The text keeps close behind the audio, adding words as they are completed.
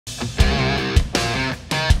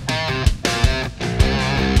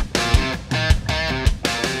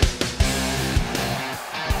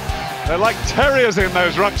They're like terriers in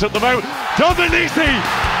those rucks at the moment. Dominici,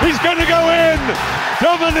 he's going to go in.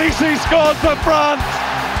 Dominici scores for France.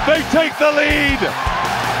 They take the lead.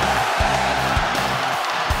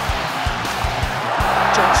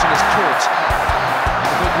 Johnson is caught.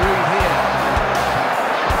 A big lead here.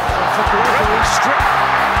 For Gregory, stripped.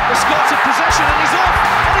 The Scots in possession and he's off.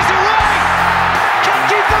 And he's away.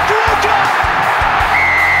 Can't keep the Kuroka.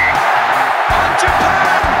 And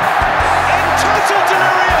Japan in total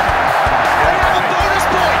delirium. They have a bonus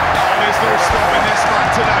point. Oh, there's no stopping this man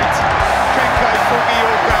tonight. Kenkai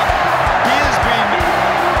Fukioka. He has been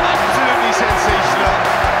absolutely sensational.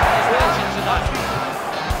 He's watching tonight.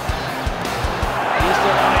 He's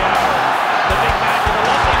still on the hour. The big man with a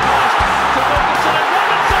lovely pass to Wilkinson and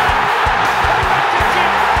Robinson. They went to Jim.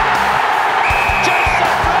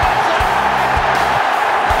 Joseph Robinson.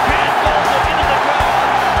 Handballs it into the crowd.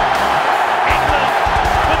 England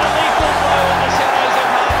with a lethal blow in the shadows of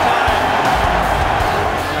half-time.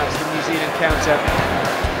 That's the New Zealand counter.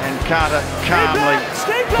 And Carter calmly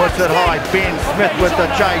puts it high. Ben Smith with the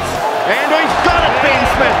chase. And he's got it, Ben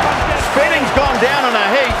Smith. Spedding's gone down in a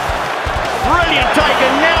heap. Brilliant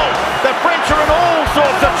taken. Now the French are in all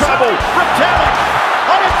sorts of trouble. Retelling.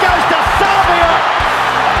 And it goes to Savea.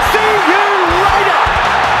 See you later.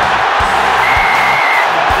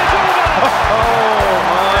 Oh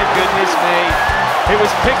my goodness me. It was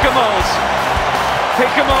Picamoles.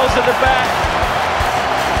 Picamoles at the back.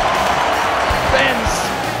 Ben's.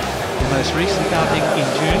 The most recent outing in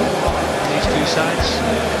June, these two sides.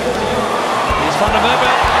 Here's Van der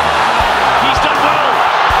Merwe. He's done well.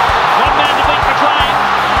 One man to beat McLean.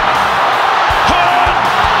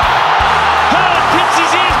 Hearn pins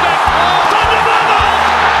his ears back. Van der Merwe.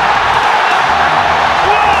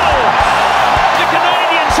 Wow! The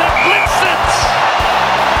Canadians have blitzed.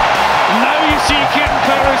 Now you see Ken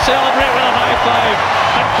Curry celebrate with a high five.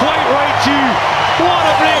 And quite right too. What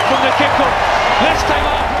a break from the kickoff. This time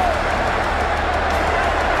up.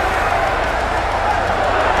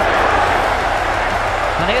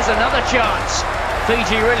 And here's another chance.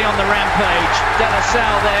 Fiji really on the rampage.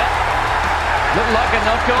 Denisau there. Looked like a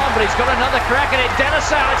knock-on, but he's got another crack at it.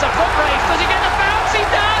 Denisau, it's a foot race. Does he get the bounce? He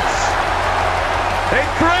does!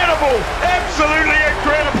 Incredible. Absolutely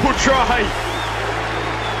incredible try.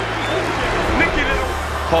 Nicky little.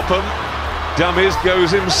 Popham, dummies, goes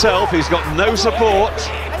himself. He's got no support.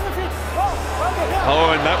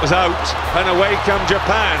 Oh, and that was out. And away come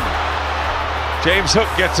Japan. James Hook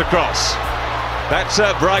gets across. That's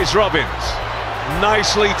Bryce Robbins.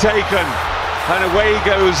 Nicely taken. And away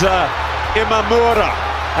goes Imamura.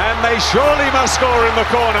 And they surely must score in the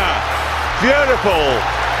corner. Beautiful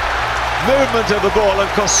movement of the ball.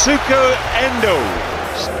 And Kosuko Endo.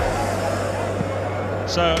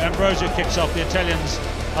 So Ambrosio kicks off. The Italians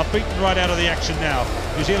are beaten right out of the action now.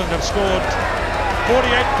 New Zealand have scored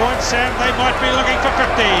 48 points, Sam. They might be looking for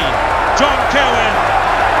 50. John Kerwin.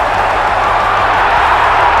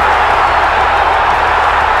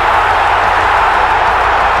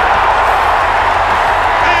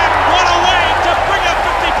 And what a way to bring up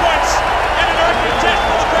 50 points in an opening test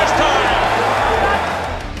for the first time.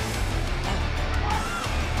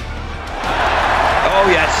 Oh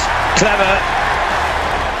yes, clever.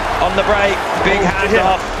 On the break, big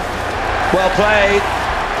handoff. Well played.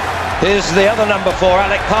 Here's the other number 4,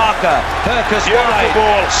 Alec Parker. Hercus wide.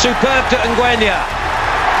 Superb to Ngwenya.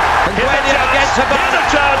 Ngwenya gets a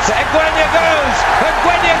chance. Ngwenya goes.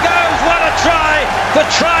 Ngwenya goes. What a try. The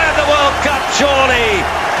try of the World Cup, surely.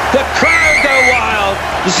 The crowd go wild.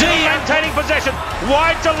 Z Maintaining possession.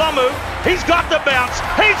 Wide to Lomu. He's got the bounce.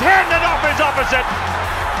 He's handed it off his opposite.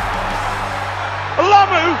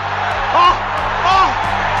 Lomu. Oh.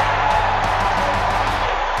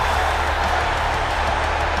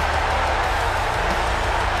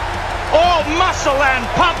 All muscle and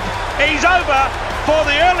pump. He's over for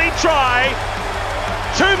the early try.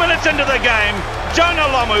 2 minutes into the game.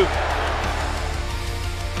 Jonah Lomu